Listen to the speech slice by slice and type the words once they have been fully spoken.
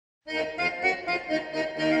Hey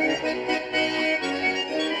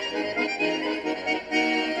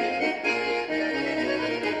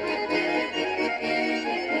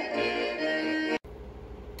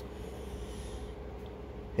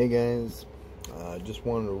guys, just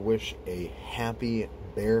wanted to wish a happy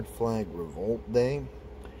Bear Flag Revolt Day.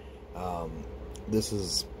 This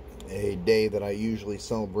is a day that I usually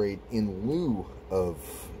celebrate in lieu of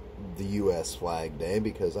the U.S. Flag Day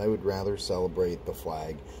because I would rather celebrate the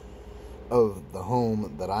flag of the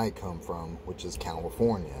home that I come from, which is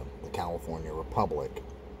California, the California Republic.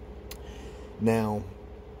 Now,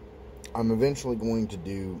 I'm eventually going to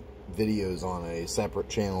do videos on a separate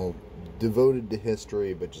channel devoted to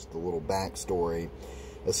history, but just a little backstory.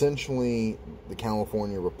 Essentially, the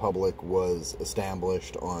California Republic was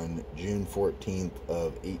established on June 14th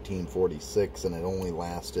of 1846, and it only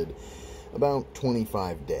lasted about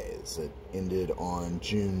 25 days. It ended on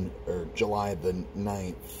July the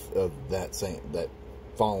 9th of that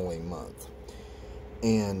following month.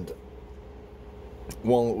 And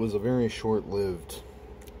while it was a very short-lived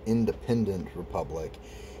independent republic,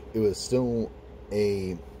 it was still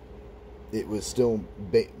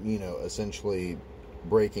essentially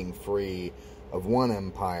breaking free of one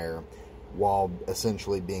empire while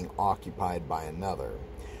essentially being occupied by another.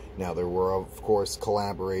 Now, there were, of course,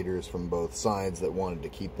 collaborators from both sides that wanted to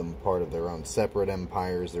keep them part of their own separate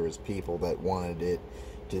empires. There was people that wanted it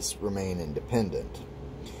to remain independent.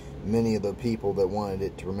 Many of the people that wanted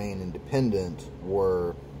it to remain independent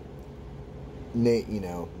were,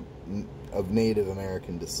 of Native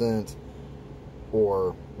American descent,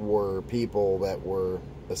 or were people that were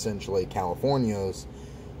essentially Californios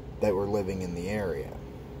that were living in the area,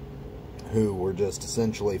 who were just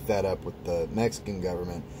essentially fed up with the Mexican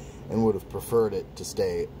government and would have preferred it to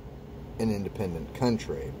stay an independent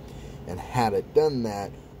country. And had it done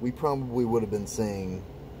that, we probably would have been seeing,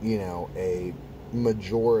 a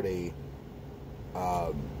majority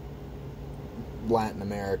Latin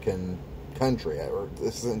American country, or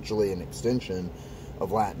essentially an extension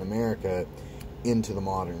of Latin America into the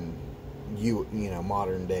modern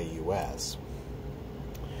day U.S.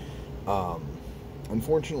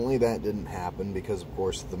 Unfortunately, that didn't happen because, of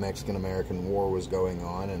course, the Mexican-American War was going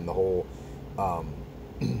on, and the whole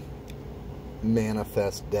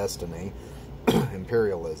manifest destiny,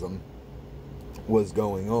 imperialism, was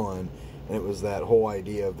going on, and it was that whole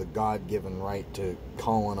idea of the God-given right to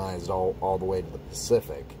colonize all the way to the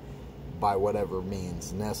Pacific by whatever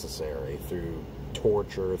means necessary, through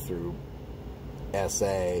torture, through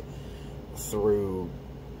SA, through,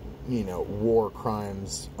 war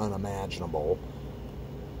crimes unimaginable.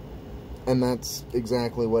 And that's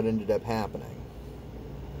exactly what ended up happening.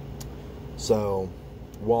 So,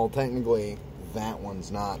 while technically that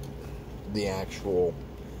one's not the actual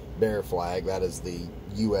bear flag, that is the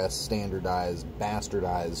U.S. standardized,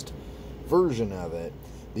 bastardized version of it,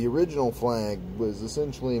 the original flag was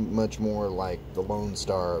essentially much more like the Lone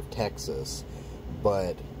Star of Texas,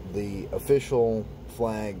 but the official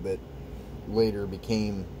flag that later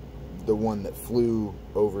became the one that flew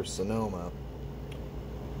over Sonoma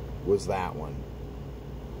was that one.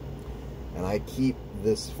 And I keep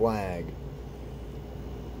this flag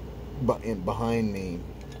behind me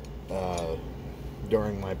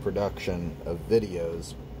during my production of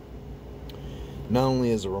videos, not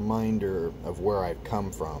only as a reminder of where I've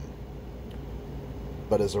come from,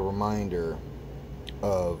 but as a reminder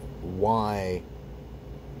of why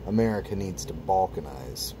America needs to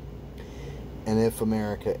balkanize. And if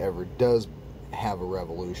America ever does have a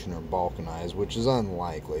revolution or balkanize, which is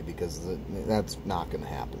unlikely because that's not going to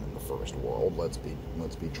happen in the first world, let's be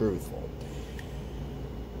truthful.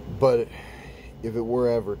 But if it were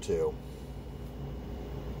ever to,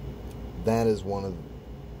 that is one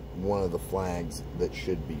of the flags that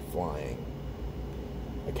should be flying.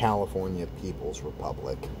 A California People's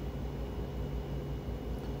Republic.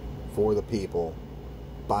 For the people,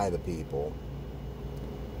 by the people,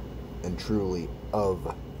 and truly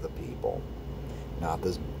of the people. Not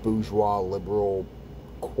this bourgeois, liberal,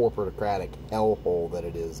 corporatocratic hellhole that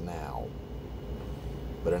it is now,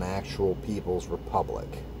 but an actual people's republic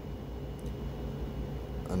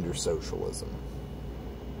under socialism.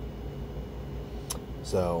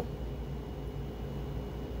 So,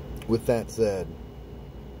 with that said,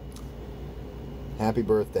 happy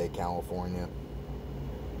birthday, California.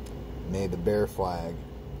 May the bear flag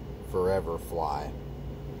forever fly,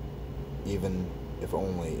 even if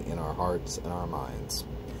only in our hearts and our minds.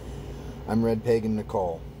 I'm RedPagan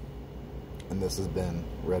Nicole, and this has been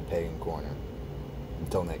RedPagan Corner.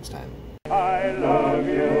 Until next time. I love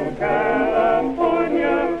you,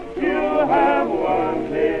 California.